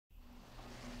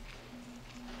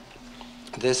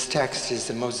This text is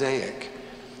a mosaic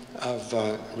of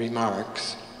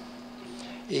remarks.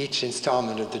 Each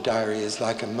installment of the diary is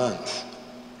like a month,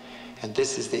 and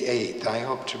this is the 8th. I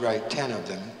hope to write 10 of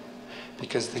them,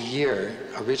 because the year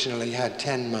originally had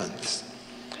 10 months.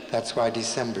 That's why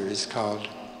December is called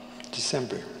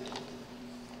December.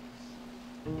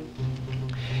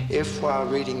 If while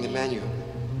reading the menu,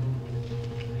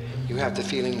 you have the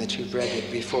feeling that you've read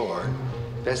it before,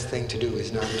 best thing to do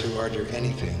is not to order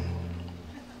anything.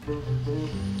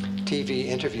 TV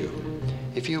interview.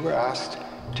 If you were asked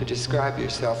to describe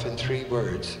yourself in 3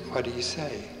 words, what do you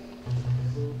say?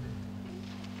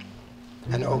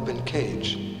 An open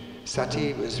cage.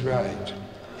 Satie was right.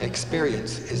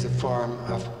 Experience is a form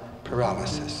of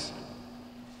paralysis.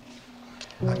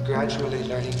 I'm gradually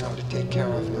learning how to take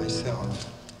care of myself.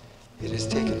 It has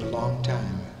taken a long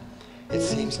time. It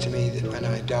seems to me that when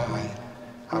I die,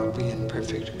 I'll be in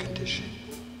perfect condition.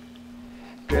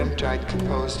 Dreamt I'd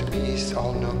composed a piece,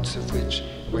 all notes of which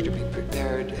were to be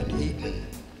prepared and eaten.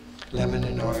 Lemon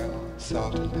and oil,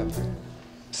 salt and pepper,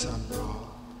 some raw.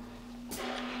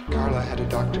 Carla had a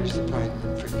doctor's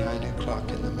appointment for 9 o'clock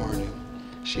in the morning.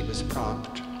 She was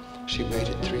prompt. She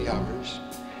waited 3 hours.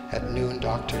 At noon,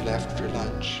 doctor left for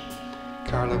lunch.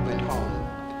 Carla went home.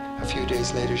 A few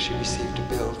days later, she received a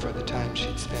bill for the time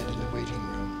she'd spent in the waiting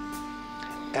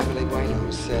room. Emily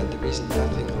Bueno said the reason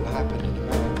nothing will happen in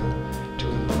America to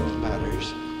improve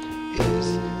matters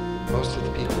is most of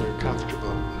the people are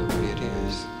comfortable the way it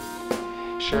is.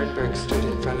 Schoenberg stood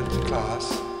in front of the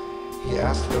class. He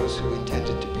asked those who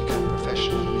intended to become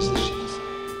professional musicians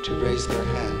to raise their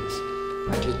hands.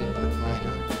 I didn't put mine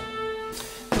up.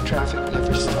 The traffic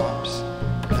never stops,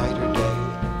 night or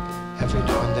day. Every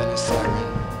now and then a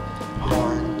siren,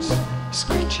 horns,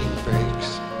 screeching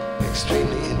brakes.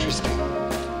 Extremely interesting,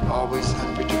 always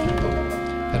unpredictable.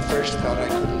 At first thought I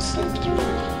couldn't slip through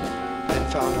it, then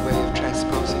found a way of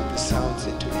transposing the sounds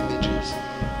into images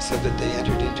so that they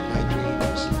entered into my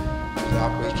dreams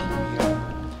without waking me up.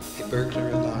 A burglar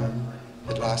alarm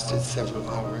that lasted several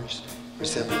hours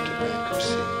resembled a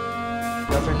bankruptcy.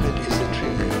 Government is a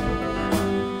tree.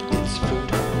 Its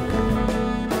fruit,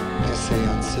 essay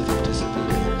on civil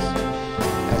disobedience.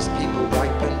 As people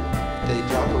ripen, they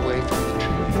drop away from the tree.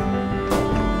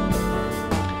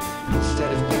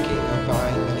 Instead of picking or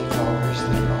buying many flowers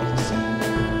that are all the same,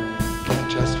 get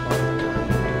just one of a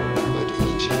kind, put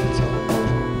each in its own bowl.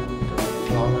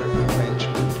 Flower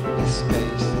arrangement with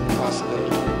space and the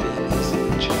possibility of being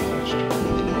easily changed.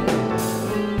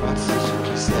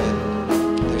 Matsuzuki said,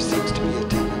 there seems to be a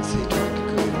tendency toward the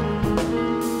good.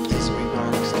 His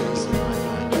remarks stays in my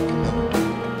mind like a melody.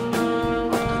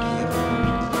 What could he have wrote?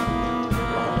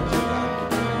 Robert Ferrand.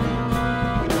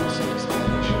 We don't speak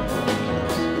Spanish or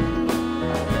Portuguese.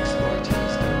 Our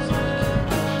exploitees don't speak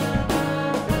English.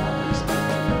 Always speak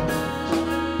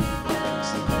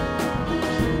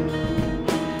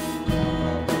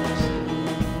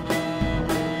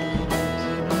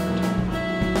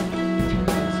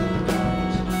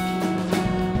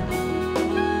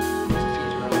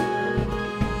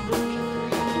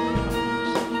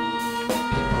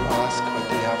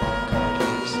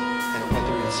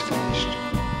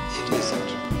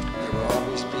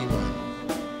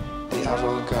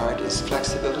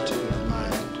flexibility of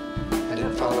mind, and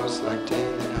it follows like day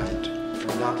and night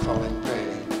from not falling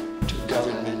prey to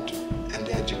government and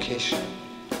education.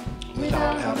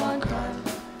 Without avant-garde,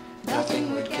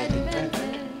 nothing would get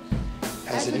invented.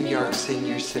 As a New York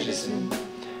senior citizen,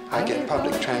 I get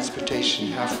public transportation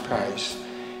half price,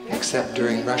 except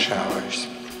during rush hours.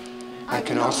 I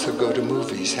can also go to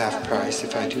movies half price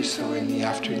if I do so in the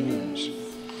afternoons.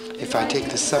 If I take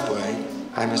the subway,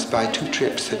 I must buy 2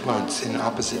 trips at once in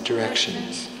opposite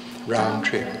directions, round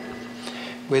trip.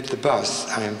 With the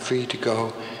bus, I am free to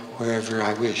go wherever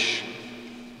I wish.